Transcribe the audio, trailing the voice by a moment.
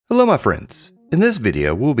Hello my friends. In this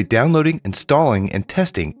video, we'll be downloading, installing, and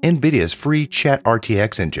testing NVIDIA's free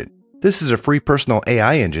ChatRTX engine. This is a free personal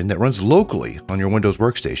AI engine that runs locally on your Windows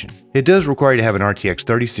workstation. It does require you to have an RTX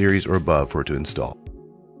 30 series or above for it to install.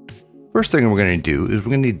 First thing we're going to do is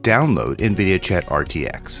we're going to need to download NVIDIA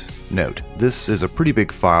ChatRTX. Note, this is a pretty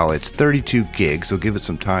big file. It's 32 gigs, so give it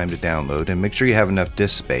some time to download and make sure you have enough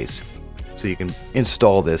disk space so you can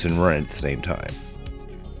install this and run it at the same time.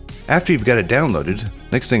 After you've got it downloaded,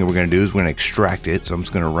 next thing we're going to do is we're going to extract it. So I'm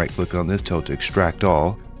just going to right click on this, tell it to extract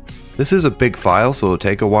all. This is a big file, so it'll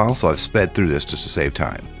take a while, so I've sped through this just to save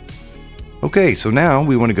time. Okay, so now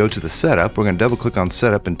we want to go to the setup. We're going to double click on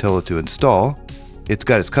setup and tell it to install. It's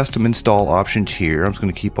got its custom install options here. I'm just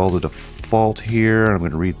going to keep all the default here. I'm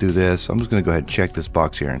going to read through this. I'm just going to go ahead and check this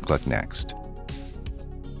box here and click next.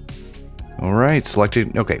 Alright,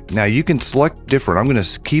 selected. Okay, now you can select different. I'm going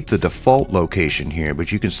to keep the default location here,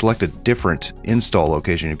 but you can select a different install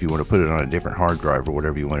location if you want to put it on a different hard drive or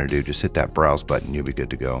whatever you want to do. Just hit that browse button, you'll be good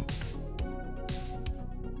to go.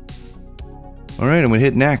 Alright, I'm going to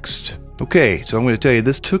hit next. Okay, so I'm going to tell you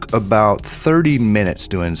this took about 30 minutes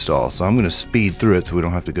to install, so I'm going to speed through it so we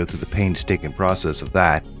don't have to go through the painstaking process of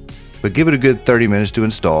that. But give it a good 30 minutes to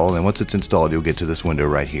install, and once it's installed, you'll get to this window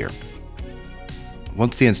right here.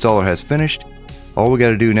 Once the installer has finished, all we got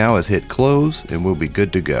to do now is hit close and we'll be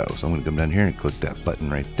good to go. So I'm going to come down here and click that button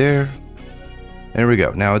right there. There we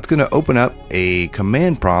go. Now it's going to open up a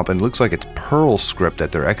command prompt and it looks like it's Perl script that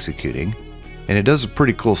they're executing. And it does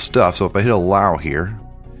pretty cool stuff. So if I hit allow here,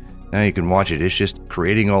 now you can watch it. It's just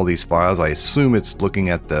creating all these files. I assume it's looking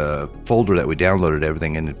at the folder that we downloaded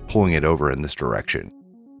everything and pulling it over in this direction.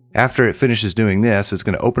 After it finishes doing this, it's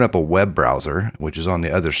going to open up a web browser, which is on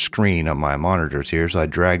the other screen on my monitors here, so I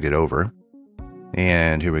dragged it over.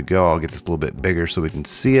 And here we go, I'll get this a little bit bigger so we can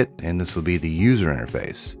see it, and this will be the user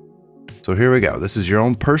interface. So here we go, this is your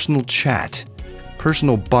own personal chat,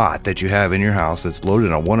 personal bot that you have in your house that's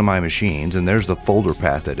loaded on one of my machines, and there's the folder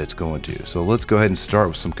path that it's going to. So let's go ahead and start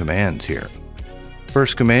with some commands here.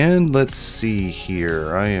 First command, let's see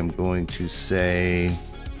here, I am going to say,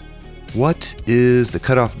 what is the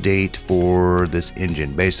cutoff date for this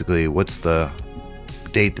engine? Basically, what's the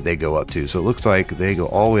date that they go up to? So it looks like they go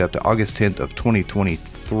all the way up to August 10th of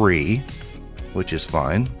 2023, which is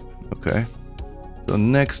fine. Okay. So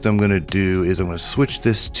next I'm going to do is I'm going to switch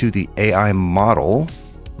this to the AI model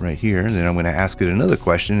right here. And then I'm going to ask it another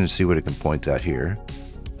question and see what it can point out here.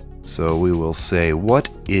 So we will say, what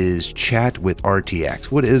is chat with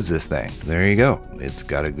RTX? What is this thing? There you go. It's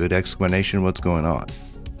got a good explanation of what's going on.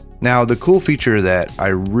 Now, the cool feature that I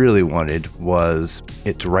really wanted was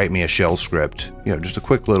it to write me a shell script, you know, just a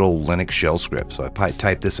quick little Linux shell script. So I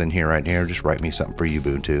type this in here right here, just write me something for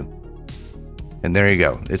Ubuntu. And there you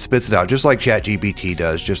go. It spits it out just like ChatGPT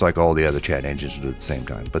does, just like all the other chat engines do at the same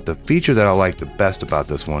time. But the feature that I like the best about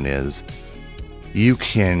this one is you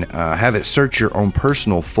can have it search your own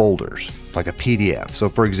personal folders, like a PDF. So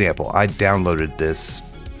for example, I downloaded this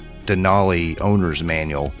Denali owner's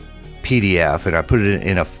manual PDF and I put it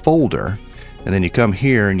in a folder, and then you come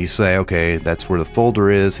here and you say, okay, that's where the folder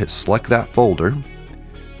is, hit select that folder,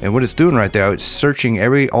 and what it's doing right there, it's searching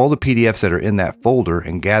all the PDFs that are in that folder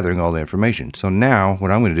and gathering all the information. So now what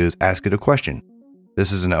I'm going to do is ask it a question.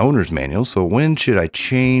 This is an owner's manual, so when should I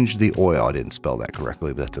change the oil? I didn't spell that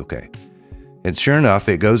correctly, but that's okay. And sure enough,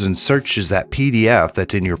 it goes and searches that PDF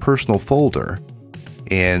that's in your personal folder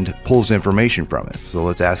and pulls information from it. So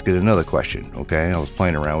let's ask it another question. Okay, I was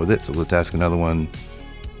playing around with it, so let's ask another one.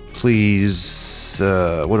 Please,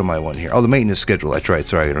 what am I wanting here? Oh, the maintenance schedule. That's right.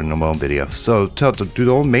 Sorry, I don't know my own video. So tell it to do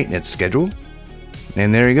the old maintenance schedule.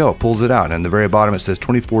 And there you go. It pulls it out. And at the very bottom, it says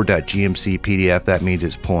 24.gmc PDF. That means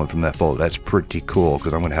it's pulling from that folder. That's pretty cool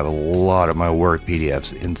because I'm going to have a lot of my work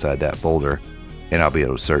PDFs inside that folder, and I'll be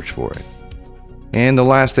able to search for it. And the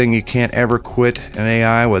last thing, you can't ever quit an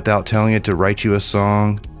AI without telling it to write you a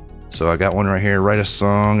song. So I got one right here, write a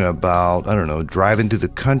song about, I don't know, driving to the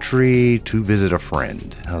country to visit a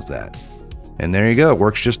friend. How's that? And there you go. It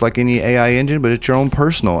works just like any AI engine, but it's your own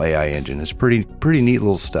personal AI engine. It's pretty neat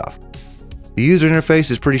little stuff. The user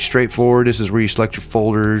interface is pretty straightforward. This is where you select your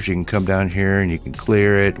folders. You can come down here and you can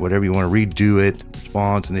clear it, whatever you want to redo it,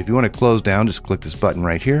 response. And if you want to close down, just click this button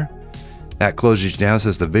right here. That closes you down,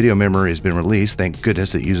 says the video memory has been released. Thank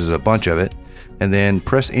goodness it uses a bunch of it. And then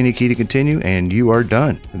press any key to continue and you are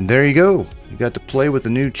done. And there you go. You got to play with the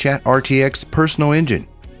new ChatRTX personal engine.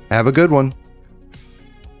 Have a good one.